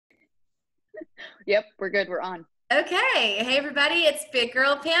Yep, we're good. We're on. Okay. Hey, everybody. It's Big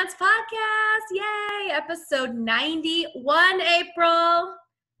Girl Pants Podcast. Yay. Episode 91, April.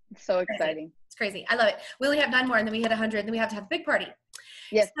 So exciting. It's crazy. I love it. We only have 9 more, and then we hit 100, and then we have to have a big party.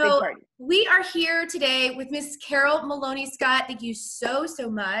 Yes, so big party. We are here today with Miss Carol Maloney-Scott. Thank you so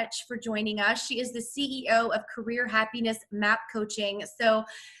much for joining us. She is the CEO of Career Happiness Map Coaching. So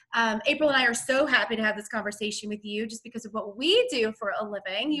April and I are so happy to have this conversation with you just because of what we do for a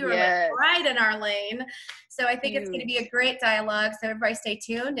living. You are like right in our lane. So I think it's going to be a great dialogue. So everybody stay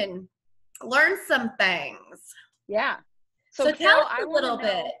tuned and learn some things. Yeah. So tell us a little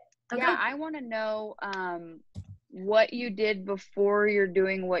bit. Okay. Yeah, I want to know what you did before you're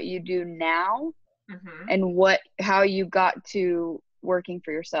doing what you do now, and how you got to working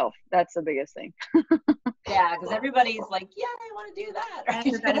for yourself. That's the biggest thing. Yeah, because everybody's like, yeah, I want to do that.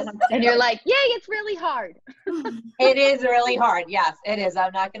 Right? And you're like, yay, it's really hard. It is really hard. Yes, it is.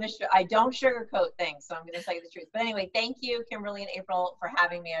 I'm not going to, I don't sugarcoat things, so I'm going to tell you the truth. But anyway, thank you, Kimberly and April, for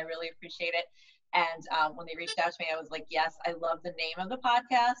having me. I really appreciate it. And when they reached out to me, I was like, yes, I love the name of the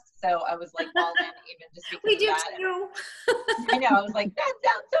podcast. So I was like, all in, even just because we do of that. too. I know. I was like, that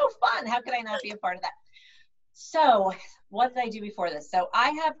sounds so fun. How could I not be a part of that? So what did I do before this? So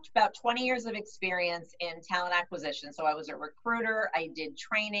I have about 20 years of experience in talent acquisition. So I was a recruiter. I did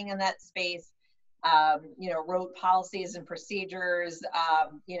training in that space, wrote policies and procedures,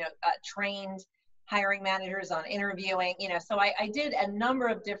 trained hiring managers on interviewing, so I did a number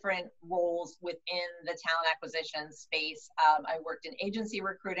of different roles within the talent acquisition space. I worked in agency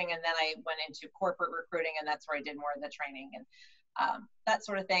recruiting, and then I went into corporate recruiting, and that's where I did more of the training and that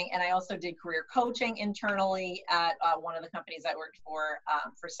sort of thing. And I also did career coaching internally at one of the companies I worked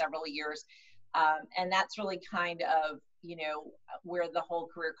for several years. And that's really kind of, where the whole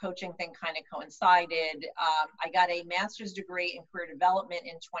career coaching thing kind of coincided. I got a master's degree in career development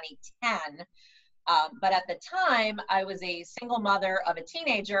in 2010. But at the time, I was a single mother of a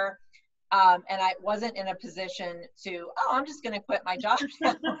teenager, and I wasn't in a position to, I'm just going to quit my job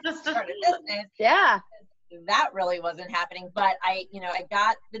now and start a business. Yeah. That really wasn't happening. But I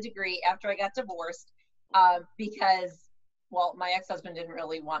got the degree after I got divorced because, well, my ex-husband didn't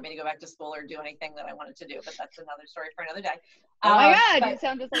really want me to go back to school or do anything that I wanted to do, but that's another story for another day. Oh my God, you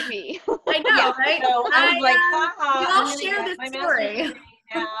sound just like me. I know, right? So I was like, we all share this story.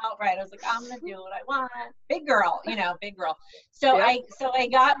 Now, right? I was like, I'm gonna do what I want. Big girl, big girl. So I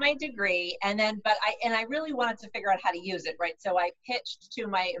got my degree, and then, I really wanted to figure out how to use it, right? So I pitched to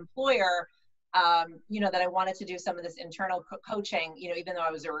my employer, that I wanted to do some of this internal coaching, even though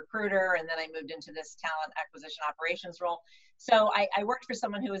I was a recruiter, and then I moved into this talent acquisition operations role. So I worked for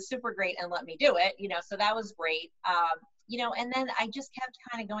someone who was super great and let me do it, so that was great. And then I just kept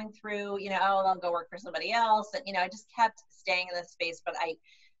kind of going through, I'll go work for somebody else. And, I just kept staying in this space, but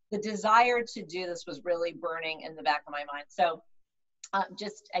the desire to do this was really burning in the back of my mind. So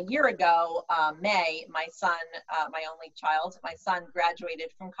just a year ago, May, my son, my only child, my son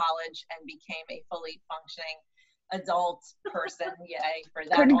graduated from college and became a fully functioning adult person. Yay for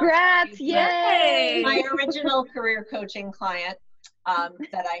that. Congrats. Yay. My original career coaching client.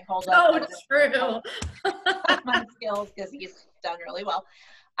 That I hold up. Oh, true. My skills, because he's done really well.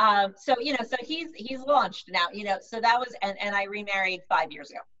 So he's launched now, so that was, and I remarried 5 years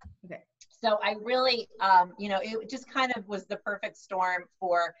ago. Okay. So I really, it just kind of was the perfect storm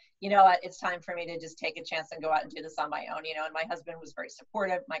for, it's time for me to just take a chance and go out and do this on my own, and my husband was very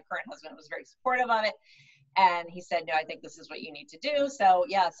supportive. My current husband was very supportive of it. And he said, no, I think this is what you need to do. So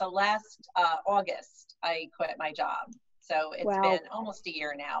so last August, I quit my job. So it's been almost a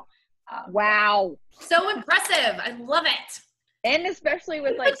year now. Wow. So impressive. I love it. And especially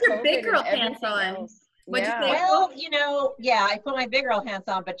with like your big girl pants on. What'd you say? Well, I put my big girl pants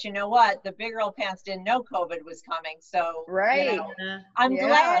on, but you know what? The big girl pants didn't know COVID was coming. So I'm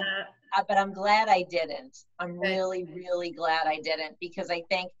glad, but I'm glad I didn't. I'm really, really glad I didn't, because I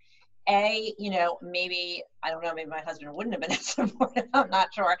think maybe, I don't know, maybe my husband wouldn't have been as supportive. I'm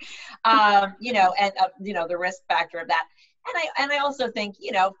not sure. The risk factor of that. And I also think,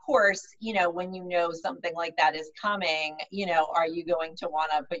 of course, when something like that is coming, are you going to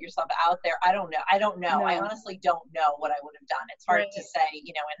want to put yourself out there? I don't know. No. I honestly don't know what I would have done. It's hard to say,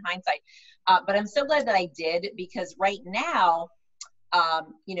 in hindsight. But I'm so glad that I did, because right now,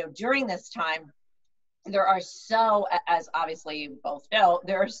 during this time, there are as obviously you both know,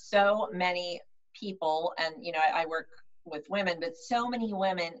 there are so many people, and, I work with women, but so many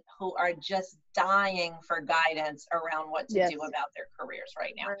women who are just dying for guidance around what to do about their careers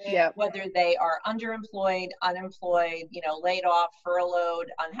right now. Yep. Whether they are underemployed, unemployed, laid off,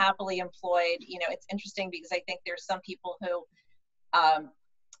 furloughed, unhappily employed. It's interesting because I think there's some people who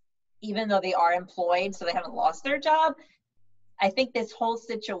even though they are employed, so they haven't lost their job. I think this whole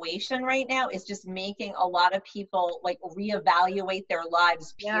situation right now is just making a lot of people like reevaluate their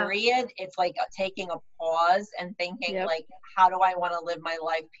lives, period. It's like taking a pause and thinking like, how do I want to live my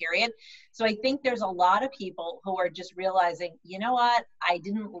life, period. So I think there's a lot of people who are just realizing, you know what, I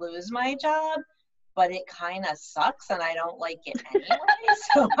didn't lose my job, but it kind of sucks and I don't like it anyway.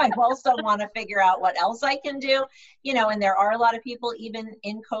 So I also want to figure out what else I can do, you know, and there are a lot of people even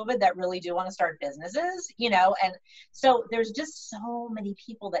in COVID that really do want to start businesses, you know, and so there's just so many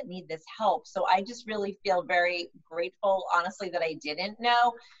people that need this help. So I just really feel very grateful, honestly, that I didn't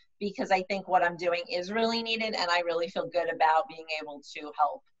know, because I think what I'm doing is really needed and I really feel good about being able to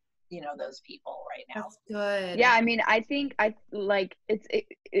help, you know, those people right now. That's good. Yeah, I mean, I think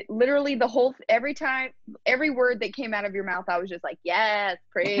it literally the whole, every word that came out of your mouth, I was just like, yes,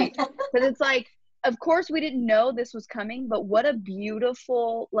 praise. Because it's like, of course we didn't know this was coming, but what a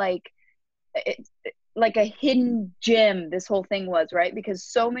beautiful, like a hidden gem this whole thing was, right? Because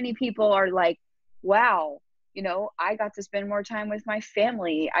so many people are like, wow, you know, I got to spend more time with my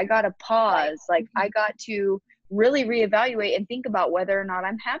family. I got to pause. Like I got to really reevaluate and think about whether or not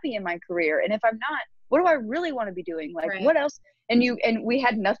I'm happy in my career. And if I'm not, what do I really want to be doing? Like what else? And we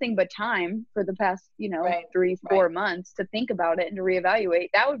had nothing but time for the past, you know, 3-4 months to think about it and to reevaluate.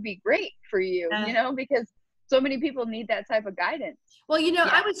 That would be great for you, you know, because so many people need that type of guidance. Well, you know,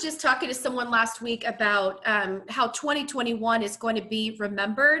 I was just talking to someone last week about how 2021 is going to be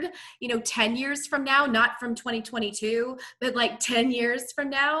remembered, you know, 10 years from now, not from 2022, but like 10 years from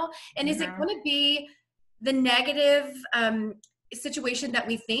now. And is it going to be the negative situation that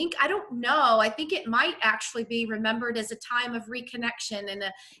we think? I don't know. I think it might actually be remembered as a time of reconnection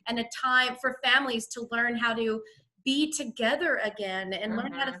and a time for families to learn how to be together again and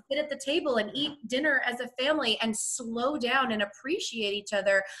learn how to sit at the table and eat dinner as a family and slow down and appreciate each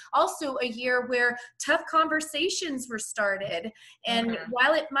other. Also a year where tough conversations were started. And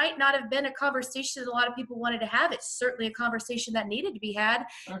while it might not have been a conversation that a lot of people wanted to have, it's certainly a conversation that needed to be had.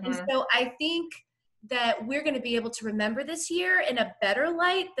 And so I think that we're going to be able to remember this year in a better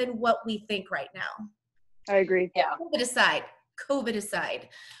light than what we think right now. I agree. Yeah. COVID aside,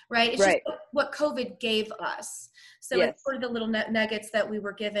 right? It's just what COVID gave us. So it's sort of the little nuggets that we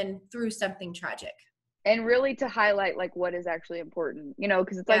were given through something tragic. And really to highlight like what is actually important, you know,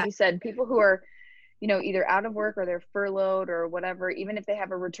 because it's like you said, people who are, you know, either out of work or they're furloughed or whatever, even if they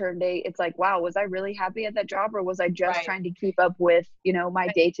have a return date, it's like, wow, was I really happy at that job? Or was I just trying to keep up with, you know, my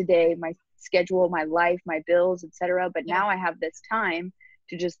day-to-day, my schedule, my life, my bills, etc. But now I have this time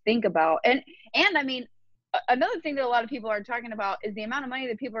to just think about. And I mean, another thing that a lot of people are talking about is the amount of money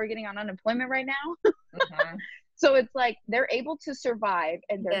that people are getting on unemployment right now. So it's like they're able to survive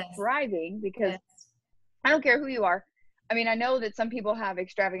and they're thriving because I don't care who you are. I mean, I know that some people have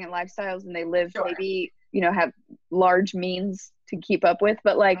extravagant lifestyles and they live maybe, you know, have large means to keep up with,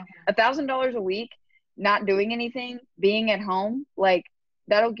 but like $1,000 a week, not doing anything, being at home, like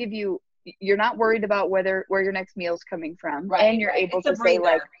that'll give you, you're not worried about where your next meal's coming from. And you're able to say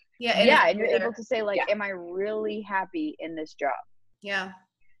like, and you're able to say like, am I really happy in this job? Yeah.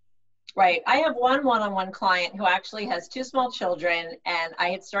 Right. I have one one-on-one client who actually has 2 small children, and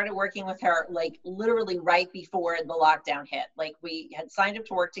I had started working with her like literally right before the lockdown hit. Like we had signed up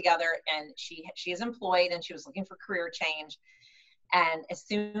to work together, and she is employed and she was looking for career change. And as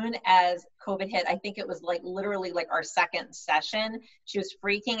soon as COVID hit, I think it was like literally like our second session, she was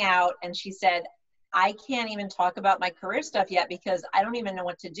freaking out and she said, I can't even talk about my career stuff yet because I don't even know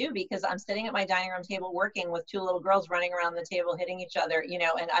what to do because I'm sitting at my dining room table working with 2 little girls running around the table, hitting each other, you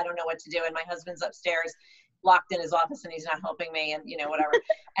know, and I don't know what to do. And my husband's upstairs locked in his office and he's not helping me and, you know, whatever.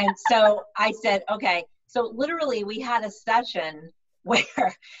 And so I said, okay. So literally we had a session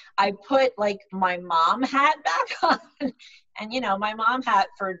where I put like my mom hat back on and, you know, my mom hat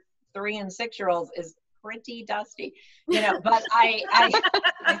for 3 and 6-year-olds is pretty dusty, you know, but my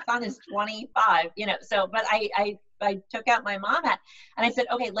son is 25, you know, so, but I took out my mom hat and I said,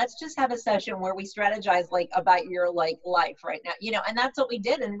 okay, let's just have a session where we strategize like about your like life right now, you know, and that's what we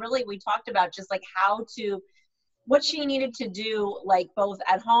did. And really we talked about just like what she needed to do, like both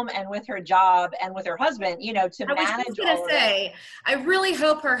at home and with her job and with her husband, you know, to manage all of it. I was just gonna say, I really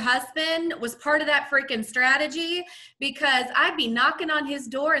hope her husband was part of that freaking strategy because I'd be knocking on his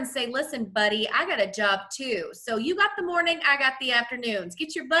door and say, listen, buddy, I got a job too. So you got the morning, I got the afternoons.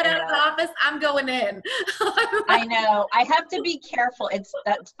 Get your butt out of the office. I'm going in. I know. I have to be careful.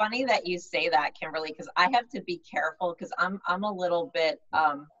 That's funny that you say that, Kimberly, because I have to be careful because I'm a little bit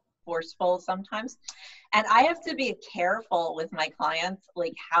forceful sometimes. And I have to be careful with my clients,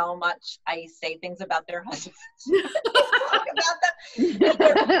 like how much I say things about their husbands. talk about them.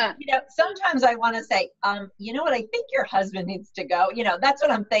 Because, you know, sometimes I want to say, you know what, I think your husband needs to go. You know, that's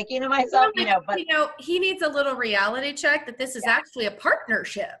what I'm thinking to myself, you know, but you know, he needs a little reality check that this is actually a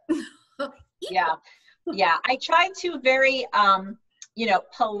partnership. Yeah. Yeah. I try to very, you know,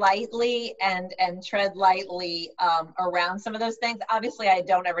 politely and tread lightly around some of those things. Obviously, I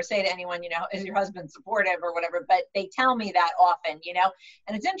don't ever say to anyone, you know, is your husband supportive or whatever, but they tell me that often, you know,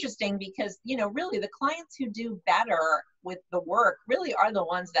 and it's interesting because, you know, really the clients who do better with the work really are the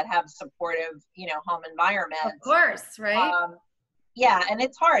ones that have supportive, you know, home environments. Of course, right? Yeah, and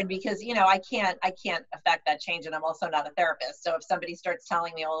it's hard because, you know, I can't affect that change, and I'm also not a therapist. So if somebody starts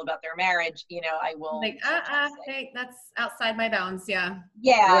telling me all about their marriage, you know, I will like, hey, that's outside my bounds. Yeah.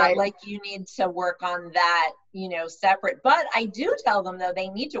 Yeah, right. like you need to work on that, you know, separate. But I do tell them though they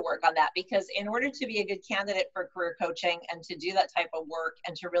need to work on that, because in order to be a good candidate for career coaching and to do that type of work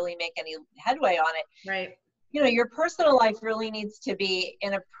and to really make any headway on it, right, you know, your personal life really needs to be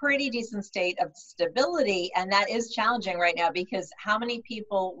in a pretty decent state of stability. And that is challenging right now, because how many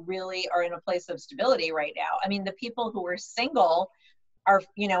people really are in a place of stability right now? I mean, the people who are single are,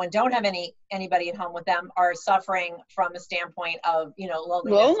 you know, and don't have anybody at home with them are suffering from a standpoint of, you know,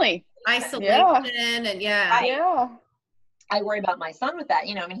 Lonely. Isolation. And yeah. I worry about my son with that.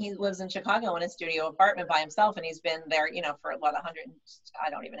 You know, I mean, he lives in Chicago in a studio apartment by himself, and he's been there, you know, for what, 100, I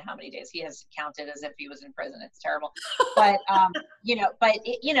don't even know how many days. He has counted as if he was in prison. It's terrible. But, you know,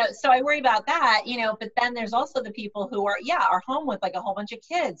 you know, so I worry about that, you know, but then there's also the people who are home with like a whole bunch of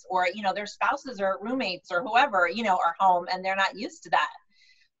kids, or, you know, their spouses or roommates or whoever, you know, are home and they're not used to that.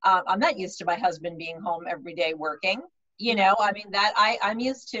 I'm not used to my husband being home every day working. You know, I mean, that I'm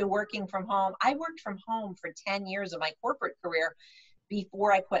used to working from home. I worked from home for 10 years of my corporate career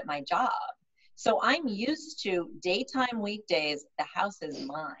before I quit my job. So I'm used to daytime weekdays. The house is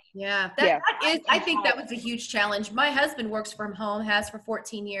mine. Yeah, I think that was a huge challenge. My husband works from home, has for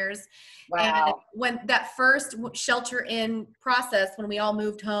 14 years. Wow. And when that first shelter in process, when we all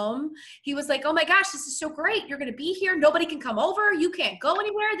moved home, he was like, oh my gosh, this is so great. You're going to be here. Nobody can come over. You can't go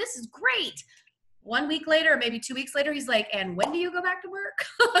anywhere. This is great. 1 week later, maybe 2 weeks later, he's like, and when do you go back to work?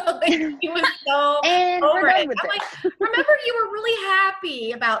 Like, he was so and over we're done it. with I'm this. like, remember you were really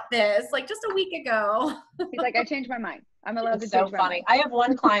happy about this, like just a week ago. He's like, I changed my mind. I'm allowed to It's change so my funny. mind. I have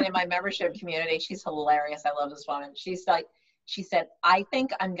one client in my membership community. She's hilarious. I love this woman. She's like, she said, I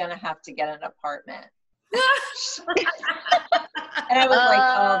think I'm going to have to get an apartment. And I was like,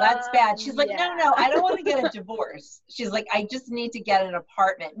 oh, that's bad. She's like, no, I don't want to get a divorce. She's like, I just need to get an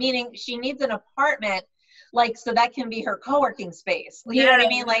apartment, meaning she needs an apartment, like, so that can be her co-working space. You know what I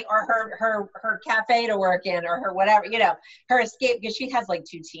mean? Like, or her cafe to work in, or her whatever, you know, her escape, because she has like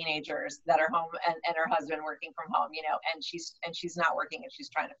 2 teenagers that are home and her husband working from home, you know, and she's not working and she's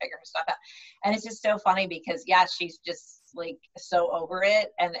trying to figure her stuff out. And it's just so funny because she's just like so over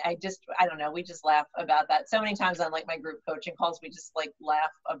it. And I don't know, we just laugh about that so many times on like my group coaching calls. We just like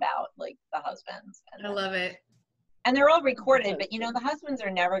laugh about like the husbands. And I love it. And they're all recorded, but you know, the husbands are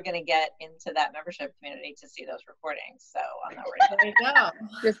never going to get into that membership community to see those recordings. So I'm not worried. There you go.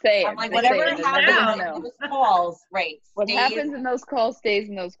 Just say it. I'm like, whatever happens in those calls, right. What happens in those calls stays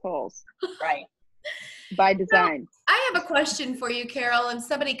in those calls. Right. By design. So, I have a question for you, Carol, and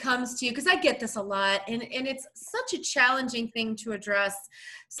somebody comes to you, because I get this a lot, and it's such a challenging thing to address.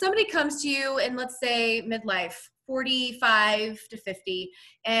 Somebody comes to you in, let's say, midlife, 45 to 50,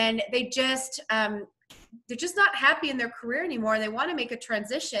 and they just, they're just not happy in their career anymore. They want to make a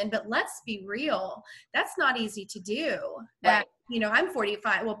transition, but let's be real. That's not easy to do. Right. You know, I'm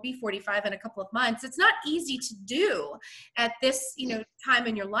 45, will be 45 in a couple of months. It's not easy to do at this, you know, time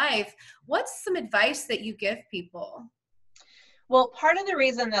in your life. What's some advice that you give people? Well, part of the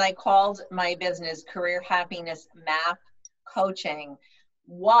reason that I called my business Career Happiness Map Coaching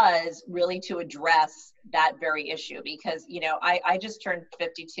was really to address that very issue, because, you know, I just turned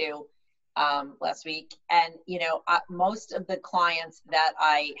 52 last week. And, you know, most of the clients that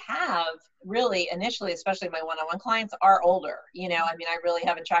I have really initially, especially my one-on-one clients, are older. You know, I mean, I really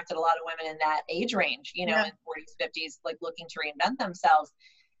have attracted a lot of women in that age range, you know, in 40s, 50s, like looking to reinvent themselves.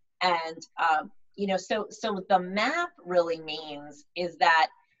 And, you know, so the map really means is that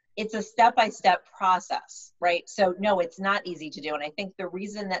it's a step-by-step process, right? So no, it's not easy to do. And I think the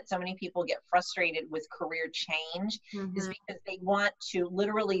reason that so many people get frustrated with career change is because they want to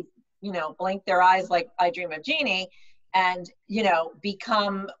literally, you know, blink their eyes like I Dream of Jeannie and, you know,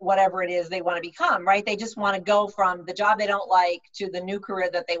 become whatever it is they want to become, right? They just want to go from the job they don't like to the new career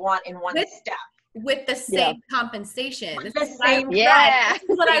that they want in one step. With the same compensation. With this the same, this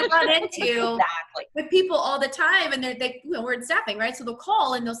is what I run into with people all the time. And they, you know, we're in staffing, right? So they'll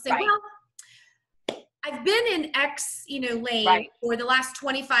call and they'll say, well, I've been in X, lane for the last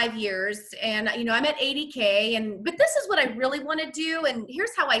 25 years, and I'm at 80K, but this is what I really want to do, and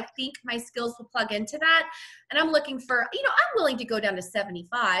here's how I think my skills will plug into that. And I'm looking for, I'm willing to go down to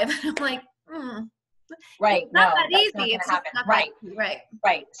 75. I'm like, right, it's not no, that that's easy. not It's gonna just happen. not Right, that easy. Right.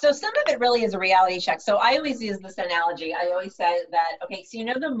 right. So some of it really is a reality check. So I always use this analogy. I always say that, okay,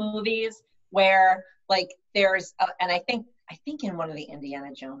 so the movies where like there's, and I think in one of the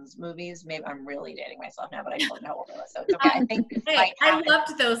Indiana Jones movies, maybe I'm really dating myself now, but I don't know how old I was, so it's okay. I think I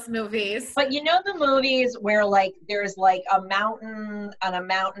loved those movies. But the movies where like there's like a mountain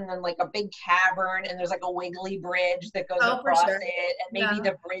and like a big cavern, and there's like a wiggly bridge that goes across it, and maybe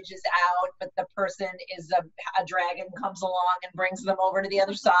the bridge is out, but the person is a dragon comes along and brings them over to the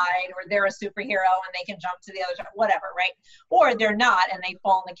other side, or they're a superhero and they can jump to the other side, whatever, right? Or they're not, and they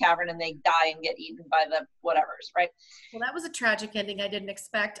fall in the cavern and they die and get eaten by the whatevers, right? Well, that was a tragic ending I didn't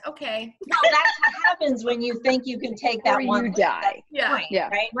expect. Okay. Well, that's what happens when you think you can take that one. You die. Point, yeah.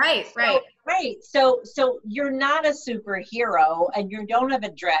 Right. Right. So you're not a superhero, and you don't have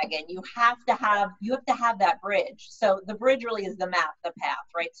a dragon. You have to have that bridge. So the bridge really is the map, the path,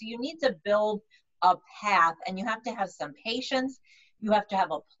 right? So you need to build a path, and you have to have some patience. You have to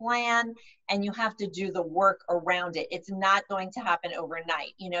have a plan, and you have to do the work around it. It's not going to happen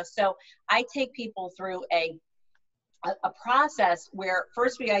overnight, So I take people through a process where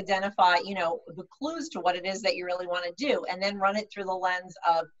first we identify, the clues to what it is that you really want to do, and then run it through the lens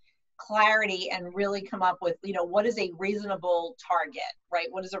of clarity and really come up with, what is a reasonable target, right?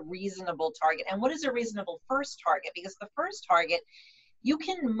 What is a reasonable target, and what is a reasonable first target? Because the first target, you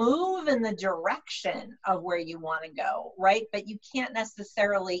can move in the direction of where you want to go, right? But you can't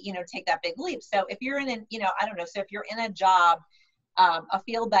necessarily, take that big leap. So if you're in an, I don't know, so if you're in a job, a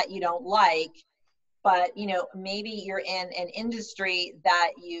field that you don't like, but maybe you're in an industry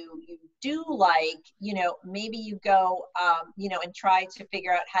that you do like, maybe you go and try to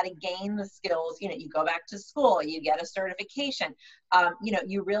figure out how to gain the skills. You go back to school, you get a certification,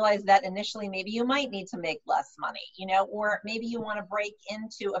 you realize that initially maybe you might need to make less money, or maybe you want to break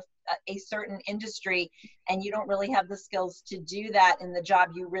into a certain industry and you don't really have the skills to do that in the job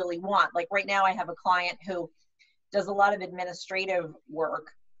you really want. Like right now I have a client who does a lot of administrative work,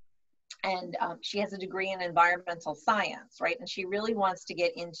 and she has a degree in environmental science, right? And she really wants to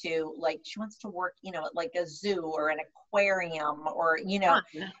get into, she wants to work, at like a zoo or an aquarium, or, in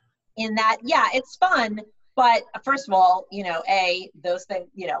that, yeah, it's fun. But first of all, those things,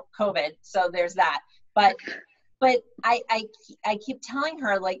 COVID, so there's that. But I keep telling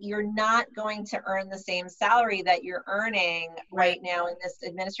her, you're not going to earn the same salary that you're earning right now in this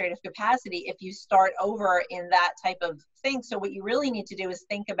administrative capacity if you start over in that type of thing. So what you really need to do is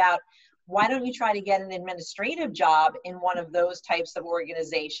think about, why don't you try to get an administrative job in one of those types of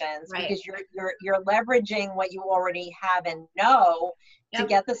organizations? Because you're leveraging what you already have and know to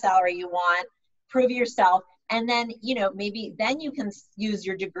get the salary you want, prove yourself. And then, maybe then you can use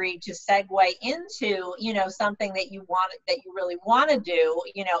your degree to segue into, something that you really want to do,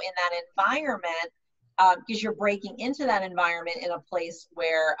 in that environment, because you're breaking into that environment in a place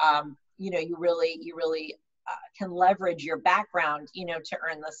where, you really can leverage your background, to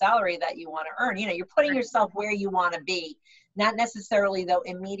earn the salary that you want to earn. You're putting yourself where you want to be, not necessarily though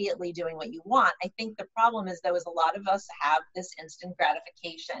immediately doing what you want. I think the problem is, though, is a lot of us have this instant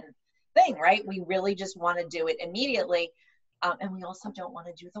gratification thing, right? We really just want to do it immediately. And we also don't want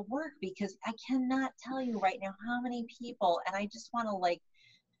to do the work, because I cannot tell you right now how many people, and I just want to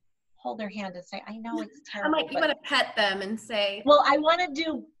hold their hand and say, I know it's terrible. You want to pet them and say, well, I want to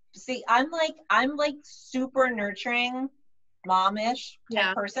do, see, I'm like super nurturing, momish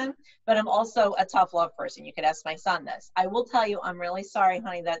type person, but I'm also a tough love person. You could ask my son this. I will tell you, I'm really sorry,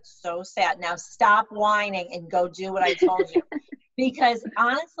 honey. That's so sad. Now stop whining and go do what I told you. Because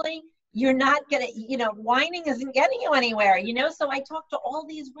honestly, you're not gonna, whining isn't getting you anywhere, So I talk to all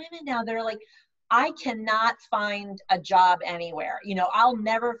these women now that are like, I cannot find a job anywhere. I'll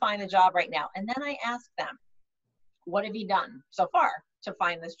never find a job right now. And then I ask them, what have you done so far to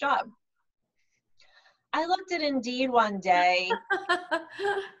find this job? I looked at Indeed one day.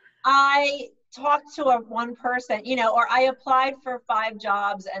 I talked to one person, or I applied for 5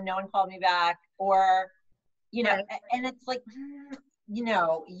 jobs and no one called me back, or, and it's like,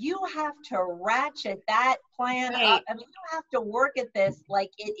 you have to ratchet that plan up. I mean, you have to work at this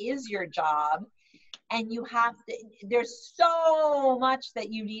like it is your job. And you have to, there's so much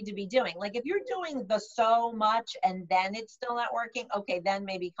that you need to be doing. Like if you're doing the so much and then it's still not working, okay, then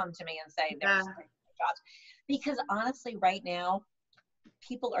maybe come to me and say there's jobs. Because honestly, right now,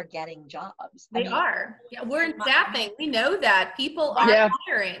 people are getting jobs. They are. Yeah, we're in staffing. We know that. People are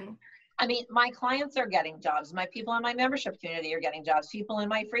hiring. I mean, my clients are getting jobs. My people in my membership community are getting jobs. People in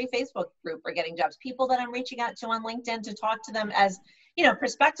my free Facebook group are getting jobs. People that I'm reaching out to on LinkedIn to talk to them as, you know,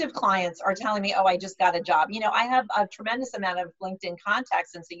 prospective clients are telling me, oh, I just got a job. You know, I have a tremendous amount of LinkedIn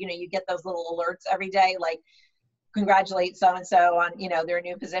contacts. And so, you know, you get those little alerts every day, like, congratulate so-and-so on, you know, their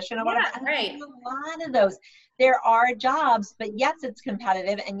new position or whatever. Yeah, right. A lot of those. There are jobs, but yes, it's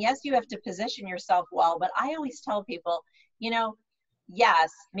competitive. And yes, you have to position yourself well. But I always tell people, you know,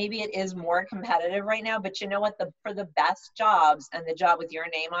 yes, maybe it is more competitive right now, but you know what? For the best jobs and the job with your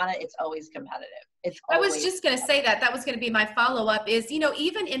name on it, it's always competitive. I was just going to say that was going to be my follow-up is, you know,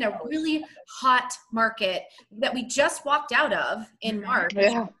 even in a really hot market that we just walked out of in March,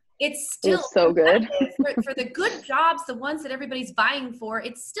 it's still so good. for the good jobs, the ones that everybody's vying for,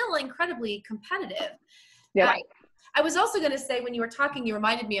 it's still incredibly competitive. Yeah. Right. I was also going to say, when you were talking, you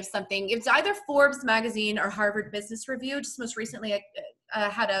reminded me of something. It's either Forbes magazine or Harvard Business Review. Just most recently, I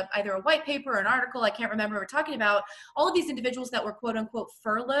had either a white paper or an article, I can't remember, we're talking about all of these individuals that were quote unquote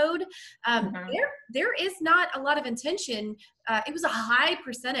furloughed. There is not a lot of intention. It was a high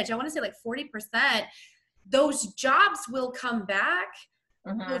percentage. I want to say like 40%. Those jobs will come back.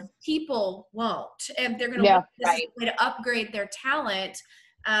 Those people won't. And they're going to look this way to upgrade their talent.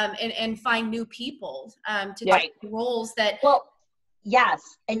 And find new people to take roles that. Well, yes.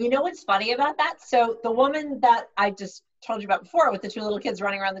 And you know what's funny about that? So the woman that I just told you about before with the two little kids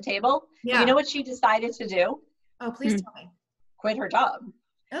running around the table, you know what she decided to do? Oh, please tell me. Quit her job.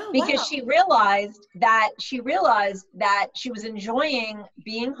 Oh, because she realized that she was enjoying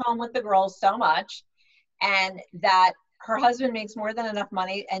being home with the girls so much, and that her husband makes more than enough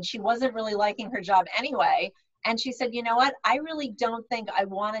money, and she wasn't really liking her job anyway. And she said, you know what? I really don't think I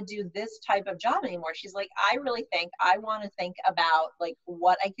want to do this type of job anymore. She's like, I really think I want to think about like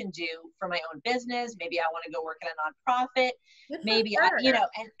what I can do for my own business. Maybe I want to go work in a nonprofit. Maybe, you know,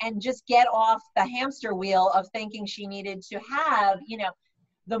 and just get off the hamster wheel of thinking she needed to have, you know,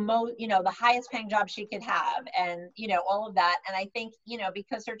 the highest paying job she could have, and, you know, all of that. And I think, you know,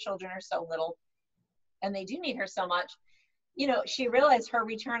 because her children are so little and they do need her so much, you know, she realized her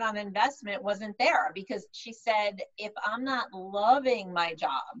return on investment wasn't there, because she said, if I'm not loving my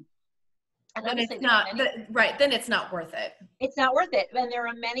job, and then it's not then it's not worth it. It's not worth it. And there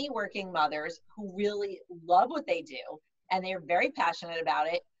are many working mothers who really love what they do, and they're very passionate about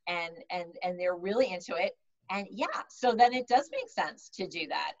it, and they're really into it. And so then it does make sense to do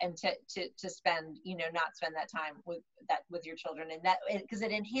that, and to spend, you know, not spend that time with your children, and that, because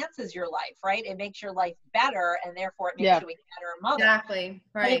it enhances your life, right? It makes your life better, and therefore it makes you a better mother. Exactly.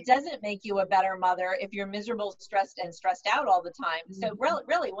 Right. But it doesn't make you a better mother if you're miserable, stressed out all the time. So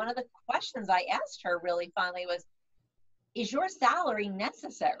really, one of the questions I asked her really finally was, is your salary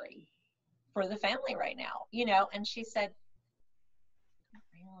necessary for the family right now? You know, and she said,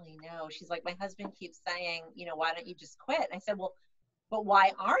 no. She's like, my husband keeps saying, you know, why don't you just quit? And I said, well, but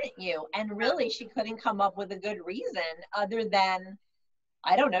why aren't you? And really, she couldn't come up with a good reason other than,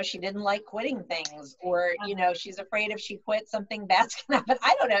 I don't know, she didn't like quitting things, or, you know, she's afraid if she quits, something bad's gonna happen.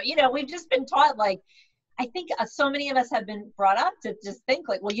 I don't know. You know, we've just been taught, like, I think so many of us have been brought up to just think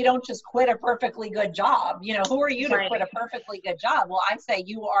like, well, you don't just quit a perfectly good job. You know, who are you to quit a perfectly good job? Well, I say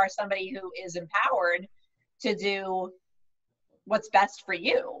you are somebody who is empowered to do what's best for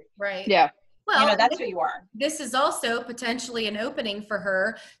you. Right. Yeah. Well, you know, that's who you are. This is also potentially an opening for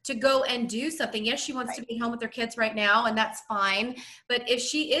her to go and do something. Yes, she wants to be home with her kids right now, and that's fine. But if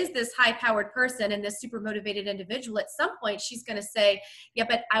she is this high-powered person and this super motivated individual, at some point she's going to say, yeah,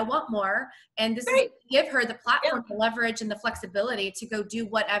 but I want more. And this is give her the platform, the leverage, and the flexibility to go do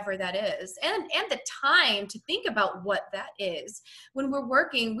whatever that is. And the time to think about what that is. When we're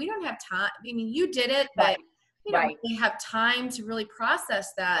working, we don't have time. I mean, you did it, but you don't really have time to really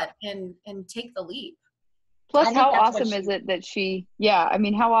process that and take the leap. Plus, how awesome is it that she,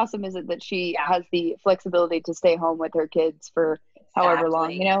 how awesome is it that she has the flexibility to stay home with her kids for however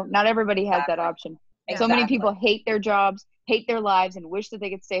long, you know? Not everybody has that option. So many people hate their jobs, hate their lives, and wish that they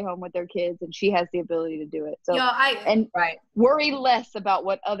could stay home with their kids, and she has the ability to do it. So, worry less about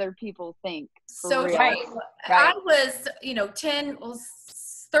what other people think. So I was,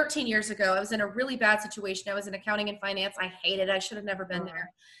 13 years ago, I was in a really bad situation. I was in accounting and finance. I hated it. I should have never been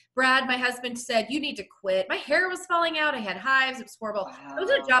there. Brad, my husband, said, you need to quit. My hair was falling out. I had hives. It was horrible. It was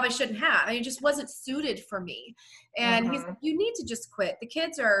a job I shouldn't have. It just wasn't suited for me. And he's like, you need to just quit. The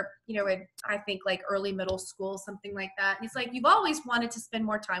kids are, in, I think, like early middle school, something like that. And he's like, you've always wanted to spend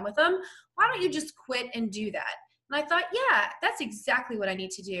more time with them. Why don't you just quit and do that? And I thought, yeah, that's exactly what I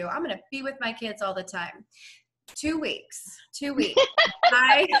need to do. I'm going to be with my kids all the time. 2 weeks.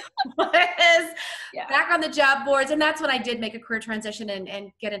 I was back on the job boards, and that's when I did make a career transition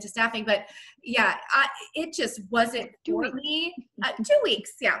and get into staffing. But yeah, it just wasn't for me. 2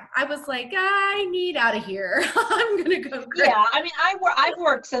 weeks. Yeah. I was like, I need out of here. I'm going to go. Yeah. I mean, I've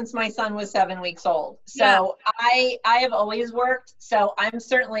worked since my son was 7 weeks old. So I have always worked. So I'm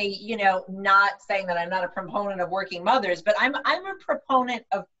certainly, not saying that I'm not a proponent of working mothers, but I'm a proponent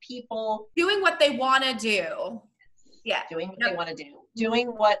of people doing what they want to do. Yeah. Doing what they want to do, doing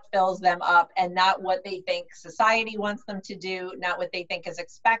what fills them up, and not what they think society wants them to do, not what they think is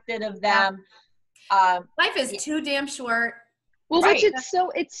expected of them. Life is too damn short. Well, which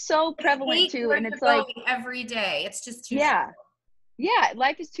it's so prevalent too. And it's like every day, it's just too short. Yeah.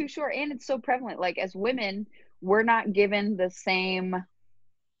 Life is too short, and it's so prevalent. Like, as women, we're not given the same,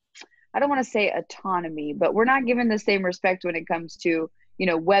 I don't want to say autonomy, but we're not given the same respect when it comes to,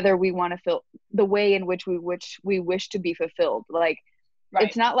 whether we want to feel the way in which we wish to be fulfilled. Like,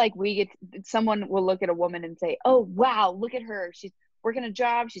 it's not like someone will look at a woman and say, oh, wow, look at her. She's working a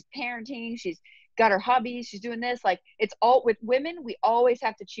job. She's parenting. She's got her hobbies. She's doing this. Like, it's all with women. We always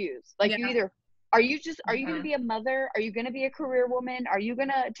have to choose. Like, you either, are you going to be a mother? Are you going to be a career woman? Are you going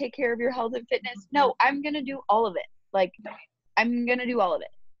to take care of your health and fitness? No, I'm going to do all of it. Like, I'm going to do all of it.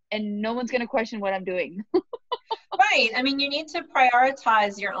 And no one's going to question what I'm doing. Right. I mean, you need to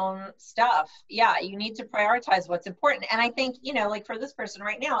prioritize your own stuff. Yeah, you need to prioritize what's important. And I think, like for this person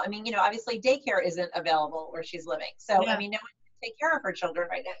right now, I mean, obviously daycare isn't available where she's living. So, I mean, no one can take care of her children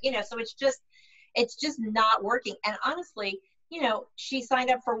right now, so it's just not working. And honestly, she signed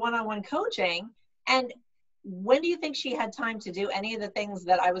up for one-on-one coaching. And when do you think she had time to do any of the things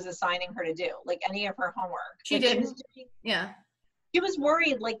that I was assigning her to do? Like any of her homework? She didn't. She was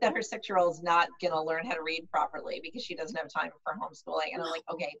worried like that her 6-year-old's not going to learn how to read properly because she doesn't have time for homeschooling. And I'm like,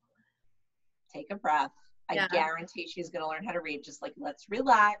 okay, take a breath. I guarantee she's going to learn how to read. Just like, let's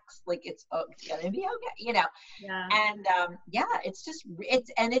relax. Like it's going to be okay,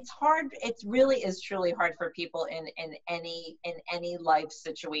 And it's hard. It really is truly hard for people in any life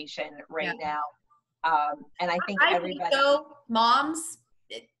situation right now. And I think everybody. So moms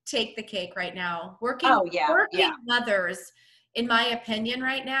take the cake right now. Working mothers, in my opinion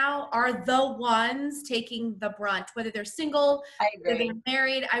right now, are the ones taking the brunt, whether they're single, whether they're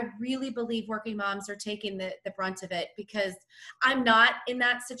married. I really believe working moms are taking the brunt of it, because I'm not in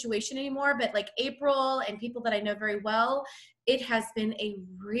that situation anymore, but like April and people that I know very well, it has been a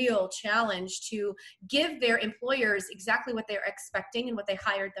real challenge to give their employers exactly what they're expecting and what they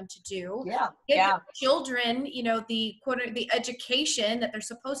hired them to do. Give their children, the education that they're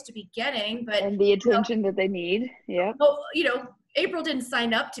supposed to be getting, and the attention that they need. Yeah. Well, April didn't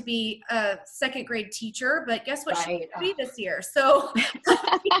sign up to be a second grade teacher, but guess what? She will be this year. So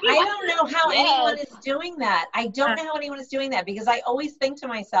I don't know how anyone is doing that. I don't know how anyone is doing that, because I always think to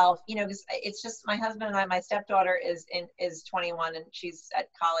myself, because it's just my husband and I. My stepdaughter is 21 and she's at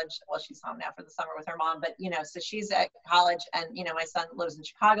college. Well, she's home now for the summer with her mom, but so she's at college, and my son lives in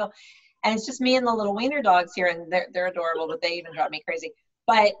Chicago, and it's just me and the little wiener dogs here, and they're adorable, but they even drive me crazy.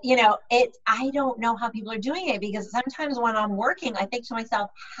 But, I don't know how people are doing it, because sometimes when I'm working, I think to myself,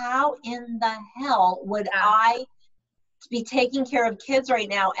 how in the hell would I be taking care of kids right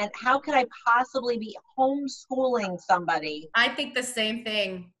now? And how could I possibly be homeschooling somebody? I think the same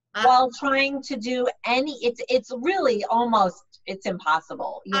thing. While trying to do it's really almost, it's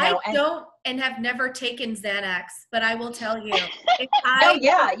impossible. I don't and have never taken Xanax, but I will tell you, if I in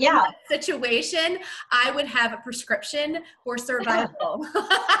that situation, I would have a prescription for survival.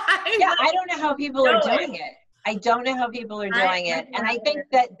 I don't know how people are doing it. I don't know how people are doing it. And I think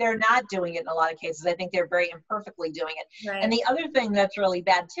that they're not doing it in a lot of cases. I think they're very imperfectly doing it. Right. And the other thing that's really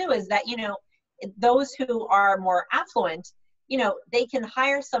bad too is that, those who are more affluent, they can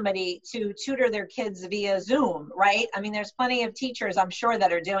hire somebody to tutor their kids via Zoom, right? I mean, there's plenty of teachers, I'm sure,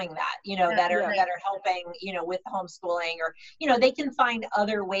 that are doing that, that are helping, with homeschooling, or, they can find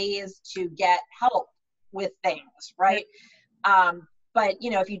other ways to get help with things, right? But,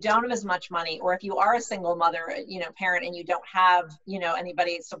 if you don't have as much money, or if you are a single mother, parent, and you don't have,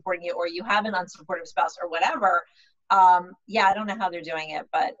 anybody supporting you, or you have an unsupportive spouse or whatever, I don't know how they're doing it,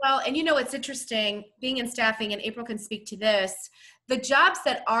 but. Well, and it's interesting being in staffing, and April can speak to this, the jobs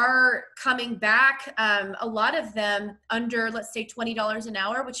that are coming back, a lot of them under, let's say $20 an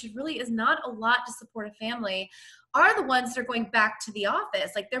hour, which really is not a lot to support a family, are the ones that are going back to the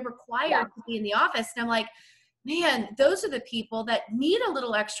office. Like, they're required to be in the office. And I'm like, man, those are the people that need a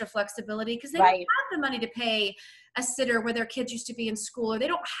little extra flexibility, because they don't have the money to pay a sitter where their kids used to be in school, or they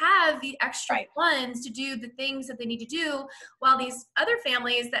don't have the extra funds to do the things that they need to do, while these other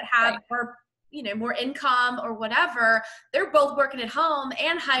families that are more income or whatever, they're both working at home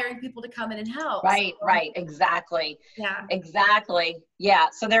and hiring people to come in and help. Right, right. Exactly. Yeah. Exactly. Yeah.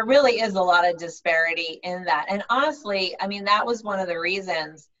 So there really is a lot of disparity in that. And honestly, I mean, that was one of the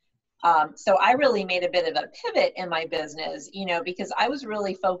reasons. So I really made a bit of a pivot in my business, because I was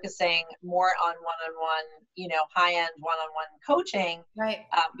really focusing more on one-on-one, high-end one-on-one coaching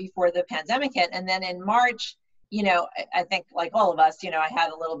before the pandemic hit. And then in March, I think like all of us, I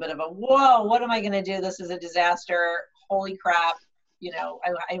had a little bit of a, whoa, what am I going to do? This is a disaster. Holy crap.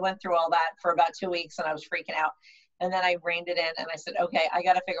 I went through all that for about 2 weeks and I was freaking out. And then I reined it in and I said, okay, I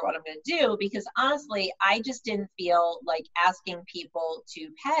got to figure out what I'm going to do, because honestly, I just didn't feel like asking people to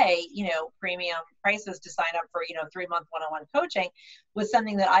pay, premium prices to sign up for, 3-month one-on-one coaching was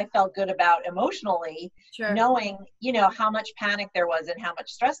something that I felt good about emotionally, knowing, how much panic there was and how much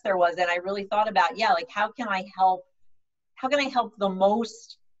stress there was. And I really thought about, like, how can I help the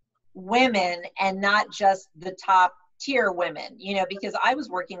most women and not just the top tier women, because I was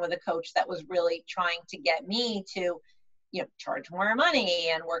working with a coach that was really trying to get me to, charge more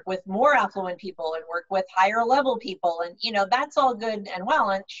money and work with more affluent people and work with higher level people. And, that's all good and well.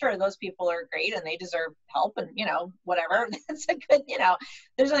 And sure, those people are great and they deserve help and, whatever. That's a good,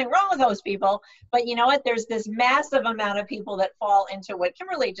 there's nothing wrong with those people. But you know what? There's this massive amount of people that fall into what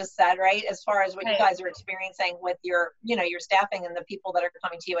Kimberly just said, right? As far as what you guys are experiencing with your, your staffing and the people that are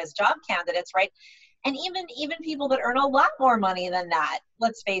coming to you as job candidates, right? And even people that earn a lot more money than that,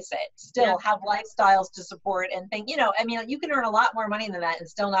 let's face it, still have lifestyles to support and think, you can earn a lot more money than that and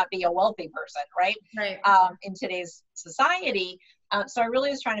still not be a wealthy person, right? In today's society. So I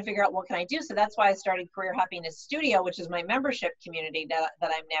really was trying to figure out what can I do. So that's why I started Career Happiness Studio, which is my membership community that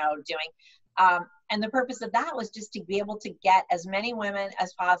I'm now doing. And the purpose of that was just to be able to get as many women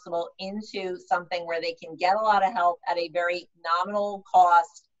as possible into something where they can get a lot of help at a very nominal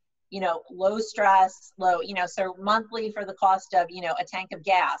cost, low stress, so monthly for the cost of, a tank of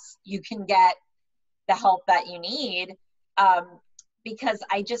gas, you can get the help that you need. Because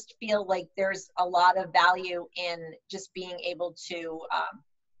I just feel like there's a lot of value in just being able to,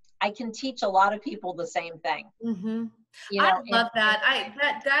 I can teach a lot of people the same thing. Mm-hmm. I love that.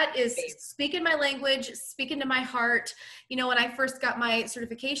 That is speaking my language, speaking to my heart. When I first got my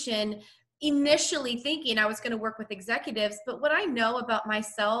certification, initially thinking I was going to work with executives, but what I know about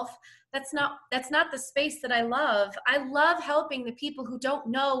myself, that's not the space that I love. I love helping the people who don't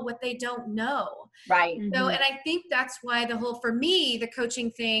know what they don't know. Right. So, and I think that's why for me, the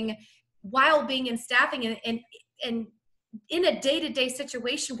coaching thing, while being in staffing and in a day-to-day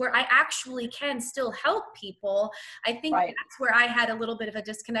situation where I actually can still help people, I think that's where I had a little bit of a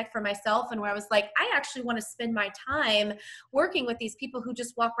disconnect for myself, and where I was like, I actually want to spend my time working with these people who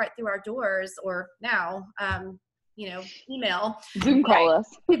just walk right through our doors, or now, email. Zoom call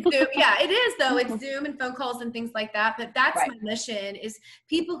us. Yeah, it is though. It's Zoom and phone calls and things like that. But that's my mission, is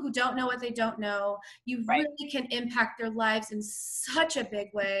people who don't know what they don't know. You really can impact their lives in such a big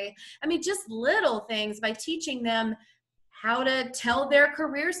way. I mean, just little things by teaching them how to tell their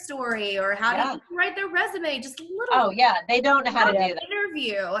career story or how to write their resume, just little. They don't know how to do that.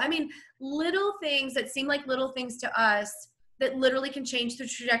 Interview. I mean, little things that seem like little things to us that literally can change the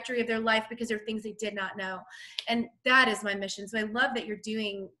trajectory of their life because they're things they did not know. And that is my mission. So I love that you're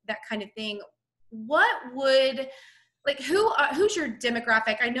doing that kind of thing. What would, who's your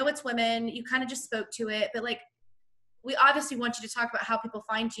demographic? I know it's women. You kind of just spoke to it, but we obviously want you to talk about how people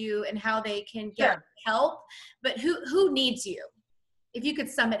find you and how they can get help, but who needs you? If you could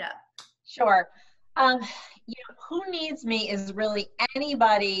sum it up. Sure. Who needs me is really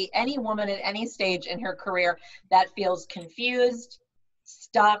anybody, any woman at any stage in her career that feels confused,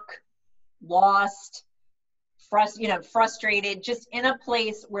 stuck, lost, frustrated, just in a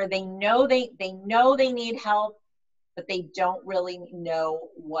place where they know they need help, but they don't really know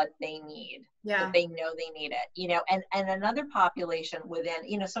what they need. But they know they need it, and another population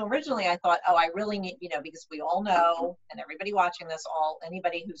within, so originally I thought, I really need, because we all know, and everybody watching this,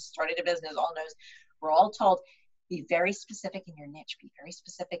 anybody who's started a business all knows, we're all told, be very specific in your niche,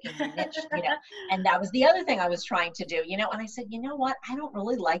 and that was the other thing I was trying to do, and I said, you know what, I don't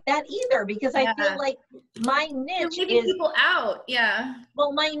really like that either, because I feel like my niche is people out.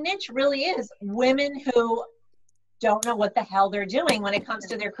 Well, my niche really is women who don't know what the hell they're doing when it comes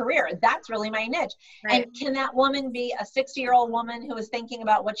to their career. That's really my niche. And can that woman be a 60-year-old woman who is thinking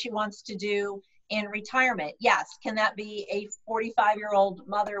about what she wants to do in retirement? Yes. Can that be a 45-year-old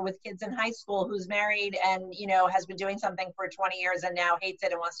mother with kids in high school who's married and, you know, has been doing something for 20 years and now hates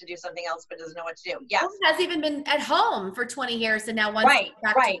it and wants to do something else but doesn't know what to do? Yes. Has even been at home for 20 years and now wants to go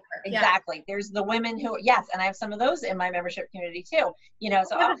back to work. Exactly. Yeah. There's the women who, yes, and I have some of those in my membership community too. You know,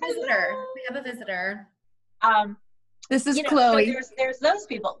 so we have a visitor. This is Chloe. So there's those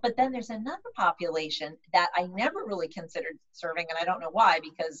people, but then there's another population that I never really considered serving, and I don't know why,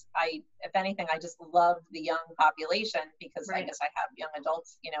 because if anything, I just love the young population because I guess I have young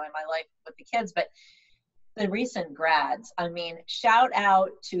adults, you know, in my life with the kids, but the recent grads, I mean, shout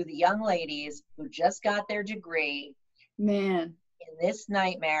out to the young ladies who just got their degree. Man. In this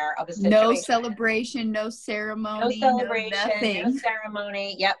nightmare of a situation. No celebration, no ceremony, no celebration, nothing. No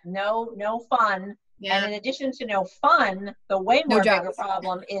ceremony. Yep. No fun. Yeah. And in addition to no fun, the way more bigger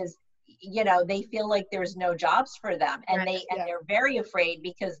problem is, you know, they feel like there's no jobs for them, and they're very afraid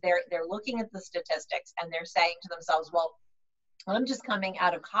because they're looking at the statistics and they're saying to themselves, well, I'm just coming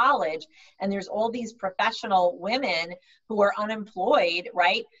out of college and there's all these professional women who are unemployed,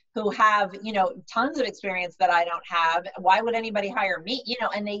 right? Who have, you know, tons of experience that I don't have. Why would anybody hire me? You know,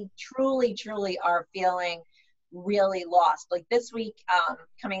 and they truly, truly are feeling really lost. Like this week,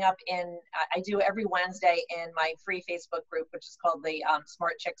 coming up I do every Wednesday in my free Facebook group, which is called the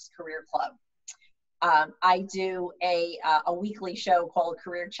Smart Chicks Career Club. I do a weekly show called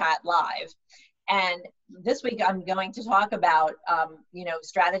Career Chat Live. And this week I'm going to talk about, you know,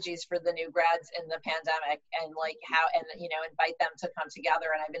 strategies for the new grads in the pandemic and like how, and, you know, invite them to come together.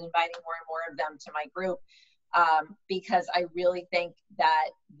 And I've been inviting more and more of them to my group because I really think that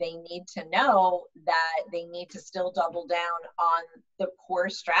they need to know that they need to still double down on the core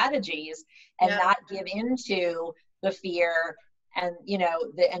strategies and not give into the fear and, you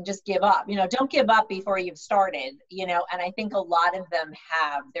know, and just give up. You know, don't give up before you've started, you know, and I think a lot of them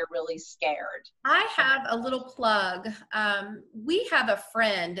they're really scared. I have a little plug. We have a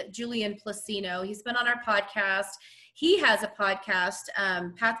friend, Julian Placino. He's been on our podcast. He has a podcast,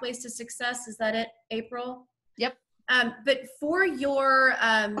 Pathways to Success. Is that it, April? Yep. But for your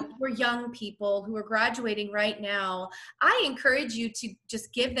young people who are graduating right now, I encourage you to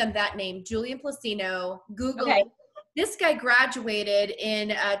just give them that name, Julian Placino. Google it. This guy graduated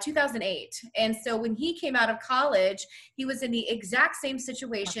in 2008. And so when he came out of college, he was in the exact same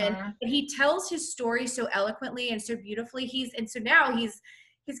situation. But he tells his story so eloquently and so beautifully. So now he's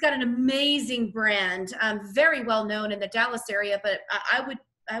got an amazing brand, very well known in the Dallas area, but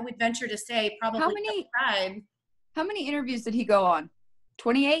I would venture to say probably how many interviews did he go on?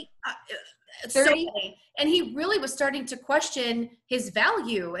 28? 30? And he really was starting to question his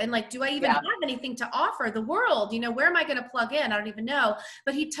value and like, do I even have anything to offer the world? You know, where am I going to plug in? I don't even know.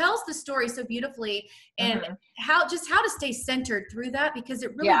 But he tells the story so beautifully and how to stay centered through that, because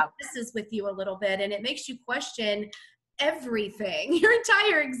it really messes with you a little bit and it makes you question everything, your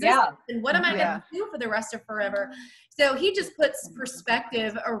entire existence. And what am I going to do for the rest of forever? So he just puts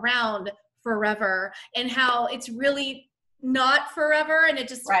perspective around forever and how it's really not forever, and it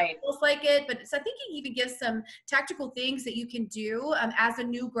just feels like it. But so I think he even gives some tactical things that you can do as a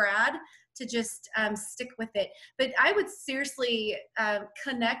new grad to just stick with it. But I would seriously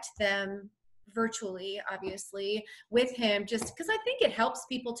connect them virtually, obviously, with him, just because I think it helps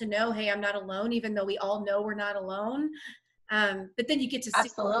people to know, hey, I'm not alone, even though we all know we're not alone. But then you get to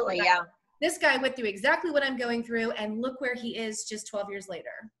absolutely, this guy went through exactly what I'm going through, and look where he is just 12 years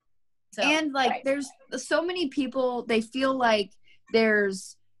later. So, and like there's so many people, they feel like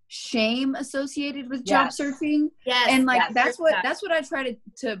there's shame associated with job searching. And like that's what I try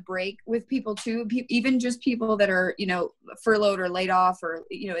to break with people too, even just people that are, you know, furloughed or laid off or,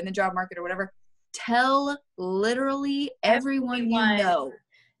 you know, in the job market or whatever. Tell literally everyone you know.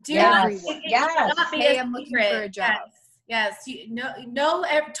 Hey, I'm looking for a job. Yes,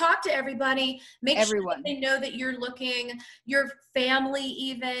 talk to everybody. Make sure that they know that you're looking, your family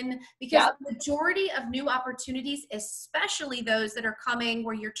even, because the majority of new opportunities, especially those that are coming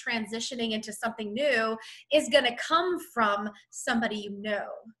where you're transitioning into something new, is going to come from somebody you know.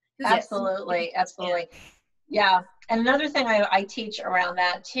 Absolutely. Yeah. And another thing I teach around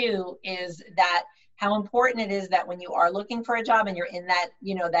that too is that how important it is that when you are looking for a job and you're in that,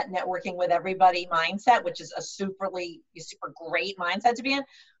 you know, that networking with everybody mindset, which is a super great mindset to be in.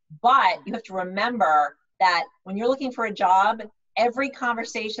 But you have to remember that when you're looking for a job, every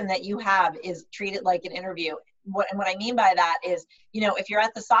conversation that you have is treated like an interview. What I mean by that is, you know, if you're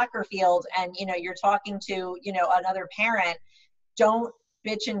at the soccer field and, you know, you're talking to, you know, another parent, don't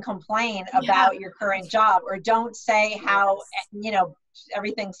bitch and complain about your current job, or don't say how, you know,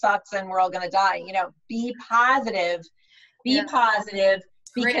 everything sucks and we're all going to die. You know, be positive,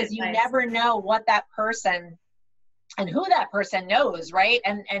 because you never know what that person and who that person knows, right?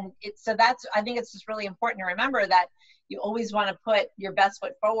 And so that's, I think it's just really important to remember that you always want to put your best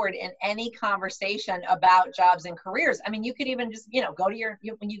foot forward in any conversation about jobs and careers. I mean, you could even just, go to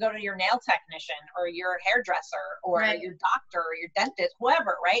when you go to your nail technician or your hairdresser or your doctor or your dentist,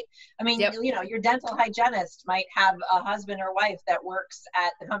 whoever, right? I mean, your dental hygienist might have a husband or wife that works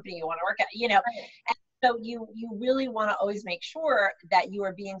at the company you want to work at, And so you really want to always make sure that you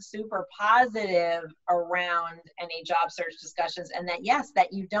are being super positive around any job search discussions, and that, yes,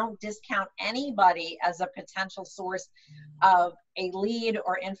 that you don't discount anybody as a potential source of a lead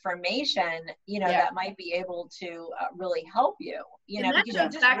or information, that might be able to really help you, because you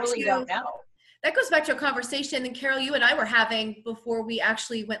just really don't know. That goes back to a conversation, and Carol, you and I were having before we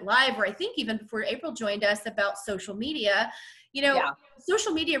actually went live, or I think even before April joined us, about social media.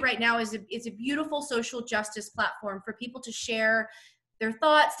 Social media right now is a beautiful social justice platform for people to share their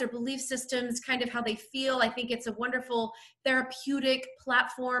thoughts, their belief systems, kind of how they feel. I think it's a wonderful therapeutic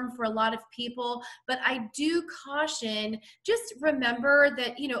platform for a lot of people. But I do caution, just remember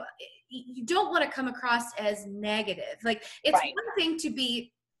that, you don't want to come across as negative. Like, it's one thing to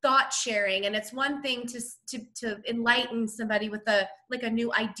be thought sharing, and it's one thing to enlighten somebody with a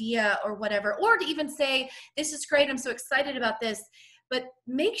new idea or whatever, or to even say, this is great, I'm so excited about this, but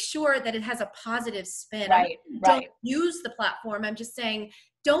make sure that it has a positive spin. Don't use the platform. I'm just saying,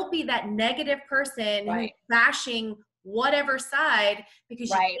 don't be that negative person who's bashing whatever side, because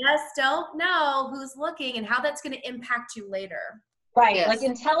you just don't know who's looking and how that's going to impact you later. Yes. Like,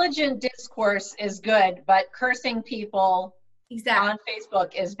 intelligent discourse is good, but cursing people on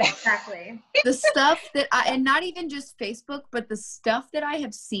Facebook is bad. Exactly. The stuff that and not even just Facebook, but the stuff that I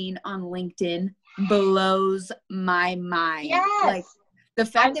have seen on LinkedIn blows my mind. Yes. Like, the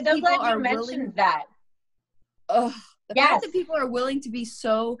fact that people are willing that. The fact that people are willing to be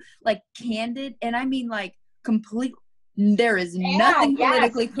so candid, and I mean complete. There is nothing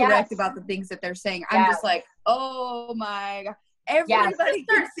politically correct about the things that they're saying. I'm just like, oh my God. Everybody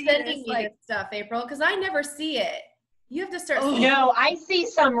start sending me this stuff, April, because I never see it. You have to start. No, I see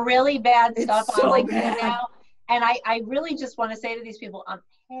some really bad stuff on LinkedIn now. And I really just want to say to these people,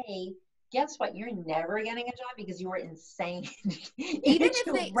 hey, guess what? You're never getting a job because you were insane. Even if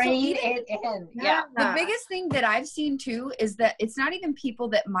they rein it in. The biggest thing that I've seen too is that it's not even people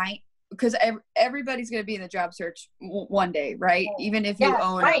that might, because everybody's going to be in the job search one day, right? Even if you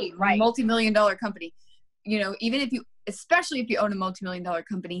own a multi-million-dollar company, even if you, especially if you own a multi-million-dollar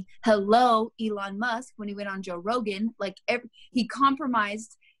company. Hello, Elon Musk, when he went on Joe Rogan, he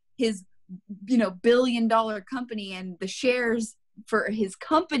compromised his, billion-dollar company and the shares for his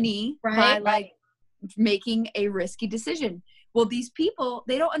company by making a risky decision. Well, these people,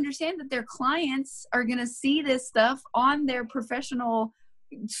 they don't understand that their clients are going to see this stuff on their professional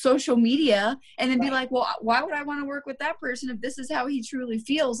social media and then be like, well, why would I want to work with that person if this is how he truly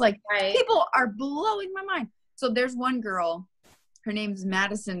feels? People are blowing my mind. So there's one girl, her name's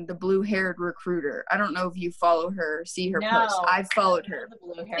Madison, the blue-haired recruiter. I don't know if you follow her, see her posts. I've followed her.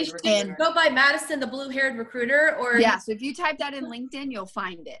 And go by Madison, the blue-haired recruiter, or so if you type that in LinkedIn, you'll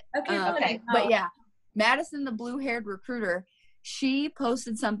find it. Okay. But Madison, the blue-haired recruiter, she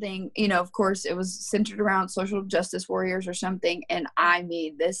posted something, of course it was centered around social justice warriors or something. And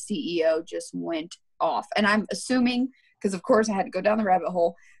this CEO just went off. And I'm assuming, because of course I had to go down the rabbit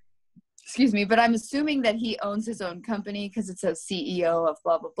hole, but I'm assuming that he owns his own company because it says CEO of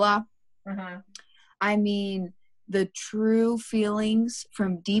blah, blah, blah. Mm-hmm. I mean, the true feelings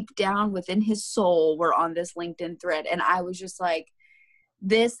from deep down within his soul were on this LinkedIn thread. And I was just like,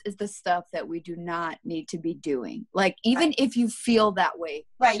 this is the stuff that we do not need to be doing. Even if you feel that way.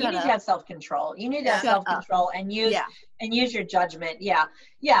 Right. You need to have self-control. You need to have self-control and use your judgment. Yeah.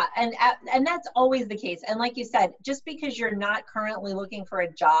 Yeah. And that's always the case. And like you said, just because you're not currently looking for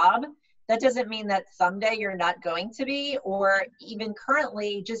a job, that doesn't mean that someday you're not going to be, or even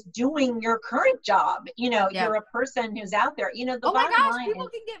currently just doing your current job. You're a person who's out there. The bottom line people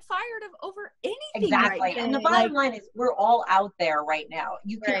can get fired over anything. Exactly. Right And the bottom line is we're all out there right now.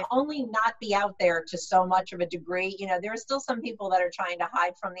 You can only not be out there to so much of a degree. There are still some people that are trying to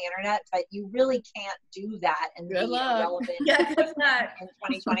hide from the internet, but you really can't do that and be relevant in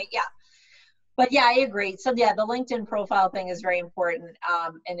 2020. Yeah. But I agree. So the LinkedIn profile thing is very important.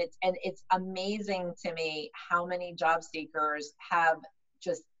 And it's amazing to me how many job seekers have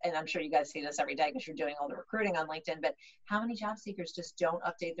and I'm sure you guys see this every day because you're doing all the recruiting on LinkedIn, but how many job seekers just don't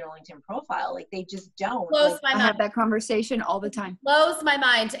update their LinkedIn profile? They just don't. Blows my mind. I have that conversation all the time. Blows my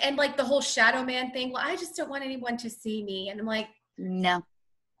mind. And the whole shadow man thing, well, I just don't want anyone to see me. And I'm like, no.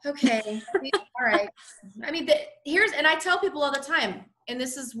 Okay. All right. I mean, and I tell people all the time, and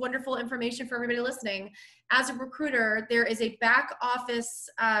this is wonderful information for everybody listening, as a recruiter, there is a back office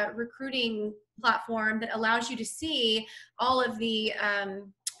recruiting platform that allows you to see all of the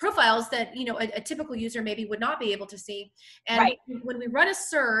profiles that, you know, a typical user maybe would not be able to see. And when we run a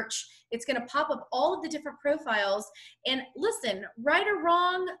search, it's going to pop up all of the different profiles. And listen, right or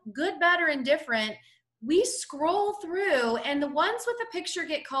wrong, good, bad, or indifferent, we scroll through, and the ones with the picture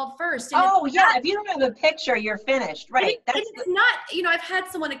get called first. And if you don't have a picture, you're finished. Right. It's not, you know, I've had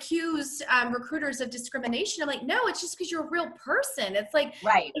someone accuse recruiters of discrimination. I'm like, no, it's just because you're a real person. It's like,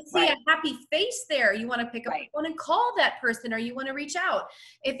 I see a happy face there. You want to pick up the phone and call that person, or you want to reach out.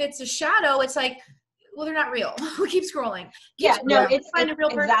 If it's a shadow, it's like, well, they're not real. We keep scrolling. It's find a real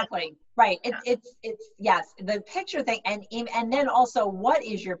person. Exactly. Right. It's yes, the picture thing. And then also, what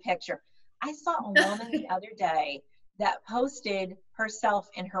is your picture? I saw a woman the other day that posted herself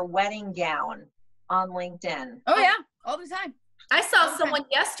in her wedding gown on LinkedIn. Oh yeah, all the time. I saw someone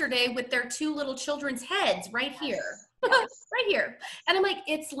yesterday with their 2 little children's heads right here. Right here. And I'm like,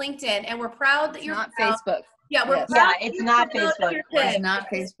 it's LinkedIn, and we're proud that you're not Facebook. Yeah, we're it's not Facebook. It's not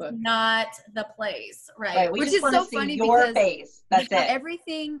Facebook. It's not the place, right? Which is so funny your face. That's it.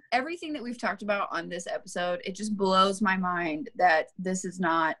 Everything that we've talked about on this episode, it just blows my mind that this is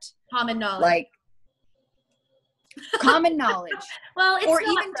not common knowledge. Like common knowledge. Well, it's or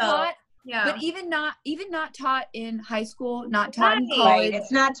not, even though. taught. Yeah. But even not taught in high school, not taught in college. Right.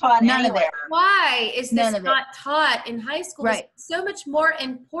 It's not taught anywhere. Why is this not taught in high school? Right. It's so much more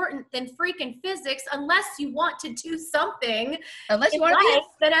important than freaking physics, unless you want to do something unless you want to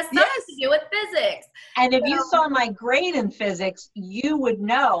that has something to do with physics. And if you saw my grade in physics, you would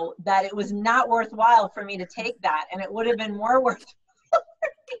know that it was not worthwhile for me to take that, and it would have been more worth.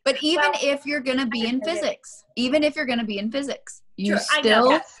 But even if you're going to be in physics, you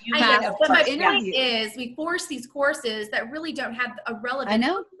still have to But my interview. point is, we force these courses that really don't have a relevance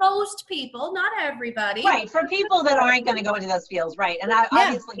for most people, not everybody. Right, for people that aren't going to go into those fields, right. And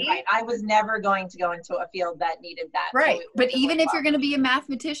obviously, I was never going to go into a field that needed that. Right, so but even if you're going to be a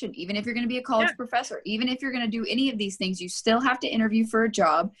mathematician, even if you're going to be a college professor, even if you're going to do any of these things, you still have to interview for a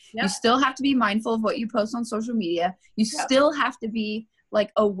job. You still have to be mindful of what you post on social media. You still have to be like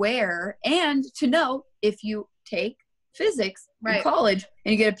aware and to know if you take physics in college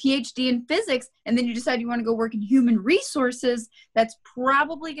and you get a PhD in physics and then you decide you want to go work in human resources, that's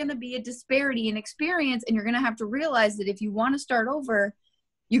probably going to be a disparity in experience, and you're going to have to realize that if you want to start over,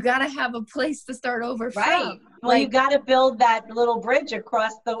 you got to have a place to start over from. Well, you got to build that little bridge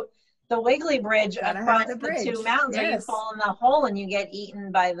across the Wiggly Bridge across the 2 mountains, or you fall in the hole and you get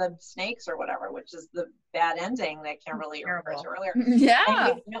eaten by the snakes or whatever, which is the bad ending that Kimberly referred to earlier. Yeah.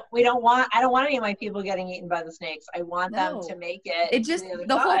 I don't want any of my people getting eaten by the snakes. I want them to make it. It just,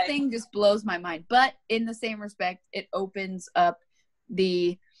 the whole thing just blows my mind. But in the same respect, it opens up,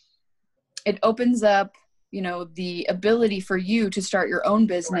 you know, the ability for you to start your own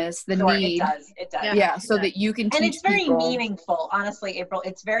business, it does. Yeah, so that you can teach. And it's very people. meaningful, honestly, April.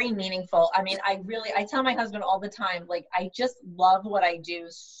 It's very meaningful. I mean, I tell my husband all the time, like, I just love what I do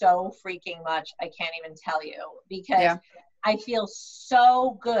so freaking much. I can't even tell you, because I feel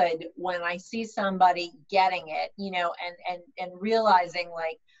so good when I see somebody getting it, you know, and realizing,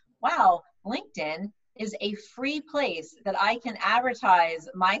 like, wow, LinkedIn is a free place that I can advertise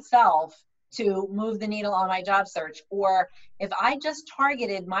myself to move the needle on my job search. Or if I just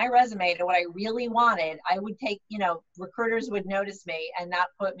targeted my resume to what I really wanted, I would take, you know, recruiters would notice me and not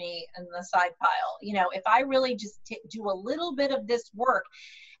put me in the side pile. You know, if I really just do a little bit of this work,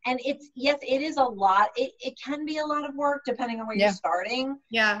 and it is a lot. It can be a lot of work depending on where you're starting.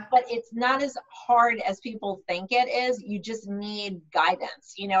 Yeah. But it's not as hard as people think it is. You just need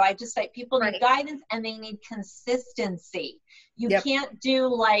guidance. You know, I just say people need guidance and they need consistency. You can't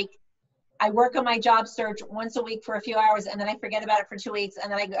do like, I work on my job search once a week for a few hours and then I forget about it for 2 weeks.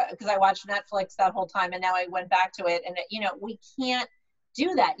 And then because I watched Netflix that whole time and now I went back to it. And, you know, we can't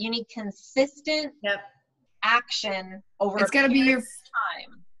do that. You need consistent action over a period of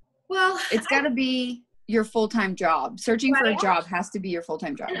time. Well, it's got to be your full-time job. Searching for a job has to be your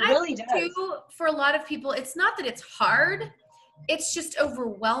full-time job. And it really does. Too, for a lot of people, it's not that it's hard. It's just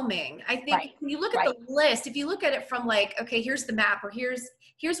overwhelming. I think when you look at the list, if you look at it from like, okay, here's the map, or here's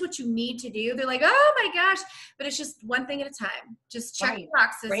what you need to do. They're like, oh my gosh, but it's just one thing at a time. Just check the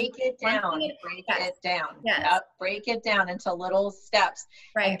boxes. Break it down. Break it down. Yes. Yep. Break it down into little steps.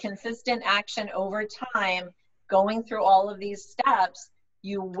 And consistent action over time, going through all of these steps,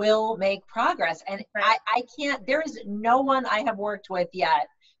 you will make progress. And I can't, there is no one I have worked with yet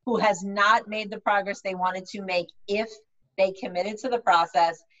who has not made the progress they wanted to make if they committed to the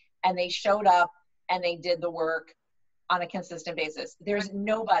process and they showed up and they did the work on a consistent basis. There's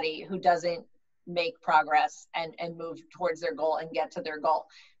nobody who doesn't make progress and move towards their goal and get to their goal.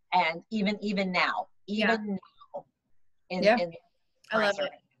 And even now, now in I love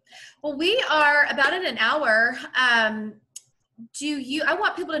it. Well, we are about at an hour. I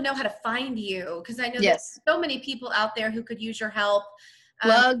want people to know how to find you, because I know there's so many people out there who could use your help.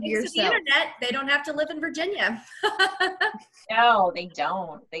 Plug yourself. The internet, they don't have to live in Virginia. No, they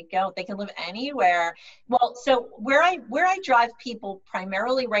don't. They can live anywhere. Well, so where I drive people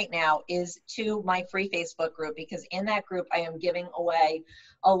primarily right now is to my free Facebook group, because in that group I am giving away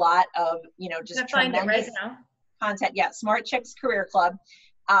a lot of, just tremendous content. Yeah, Smart Chicks Career Club.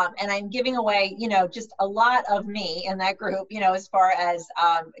 And I'm giving away, just a lot of me in that group, as far as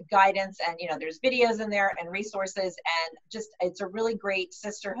guidance, and, there's videos in there and resources, and just, it's a really great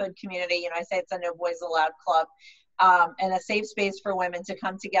sisterhood community. I say it's a No Boys Allowed club, and a safe space for women to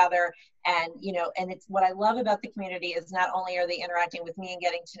come together. And, and it's what I love about the community is not only are they interacting with me and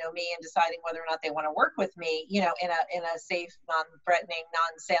getting to know me and deciding whether or not they want to work with me, in a safe, non-threatening,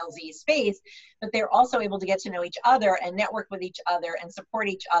 non-salesy space, but they're also able to get to know each other and network with each other and support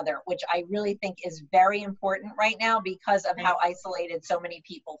each other, which I really think is very important right now because of how isolated so many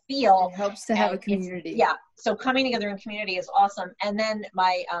people feel. It helps to have a community. Yeah. So coming together in community is awesome. And then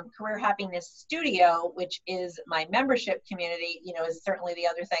my Career Happiness Studio, which is my membership community, is certainly the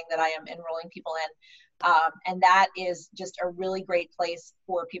other thing that I am enrolling people in. And that is just a really great place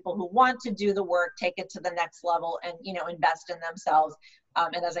for people who want to do the work, take it to the next level, and, invest in themselves.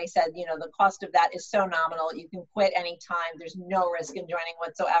 And as I said, the cost of that is so nominal. You can quit anytime. There's no risk in joining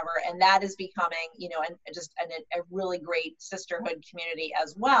whatsoever. And that is becoming, a really great sisterhood community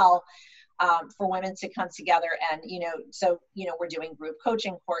as well. For women to come together and, we're doing group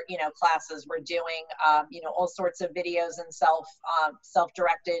coaching classes. We're doing, all sorts of videos and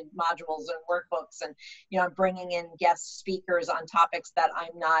self-directed modules and workbooks. And, I'm bringing in guest speakers on topics that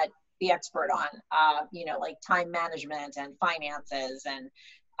I'm not the expert on, like time management and finances and,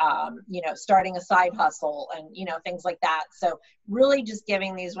 starting a side hustle and, things like that. So really just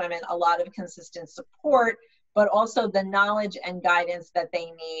giving these women a lot of consistent support, but also the knowledge and guidance that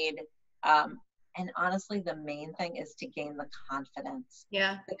they need. And honestly, the main thing is to gain the confidence.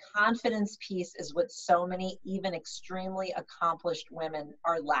 Yeah. The confidence piece is what so many, even extremely accomplished women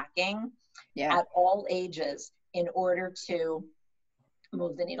are lacking at all ages in order to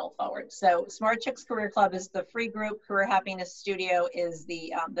move the needle forward. So Smart Chicks Career Club is the free group. Career Happiness Studio is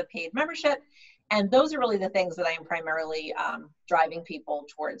the paid membership. And those are really the things that I am primarily driving people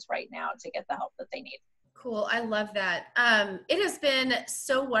towards right now to get the help that they need. Cool. I love that. It has been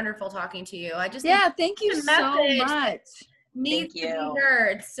so wonderful talking to you. Thank you so much. Needs to be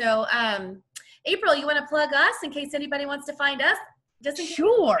heard. So, April, you want to plug us in case anybody wants to find us? Just in case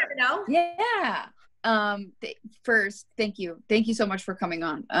Sure. You never know. Yeah. First, thank you. Thank you so much for coming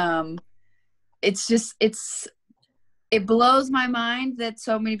on. It blows my mind that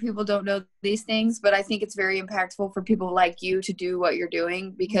so many people don't know these things, but I think it's very impactful for people like you to do what you're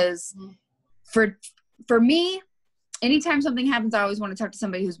doing, because for me, anytime something happens, I always want to talk to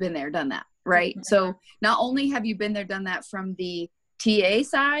somebody who's been there, done that, right? So not only have you been there, done that from the TA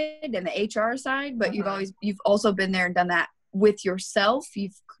side and the HR side, but you've also been there and done that with yourself.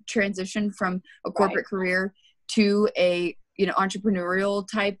 You've transitioned from a corporate career to a, entrepreneurial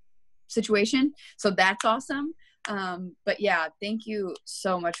type situation. So that's awesome. But yeah, thank you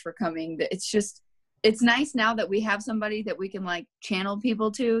so much for coming. It's nice now that we have somebody that we can channel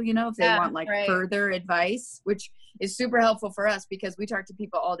people to, if they want further advice, which is super helpful for us because we talk to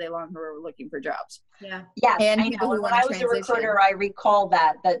people all day long who are looking for jobs. Yeah. Yes. And I people know. who When want I to was transition. a recruiter, I recall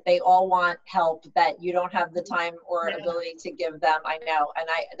that they all want help that you don't have the time or ability to give them. I know. And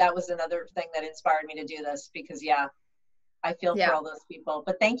that was another thing that inspired me to do this because I feel for all those people.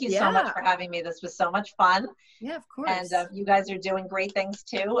 But thank you so much for having me. This was so much fun. Yeah, of course. And you guys are doing great things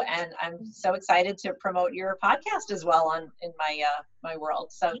too. And I'm so excited to promote your podcast as well in my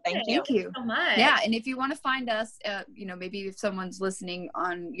world. So thank you. Thank you so much. Yeah. And if you want to find us, maybe if someone's listening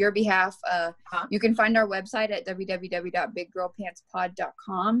on your behalf, you can find our website at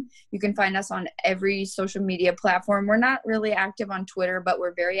www.biggirlpantspod.com. You can find us on every social media platform. We're not really active on Twitter, but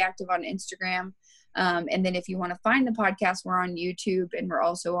we're very active on Instagram. And then if you want to find the podcast, we're on YouTube, and we're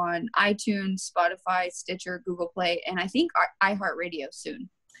also on iTunes, Spotify, Stitcher, Google Play, and I think iHeartRadio soon.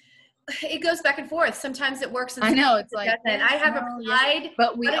 It goes back and forth. Sometimes it works. And I know it doesn't. I have applied,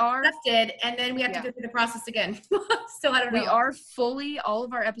 but we are accepted, and then we have to go through the process again. So I don't know. We are all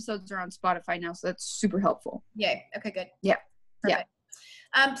of our episodes are on Spotify now, so that's super helpful. Yay. Okay, good. Yeah. Perfect. Yeah.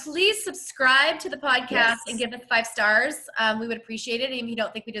 Please subscribe to the podcast and give us 5 stars. We would appreciate it. And if you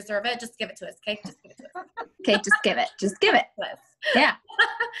don't think we deserve it, just give it to us. Okay. Just give it to us. Okay, just give it. Just give it. Yeah.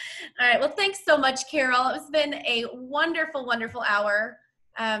 All right. Well, thanks so much, Carol. It's been a wonderful, wonderful hour.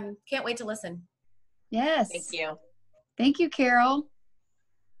 Can't wait to listen. Yes. Thank you. Thank you, Carol.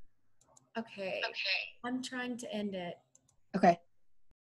 Okay. I'm trying to end it. Okay.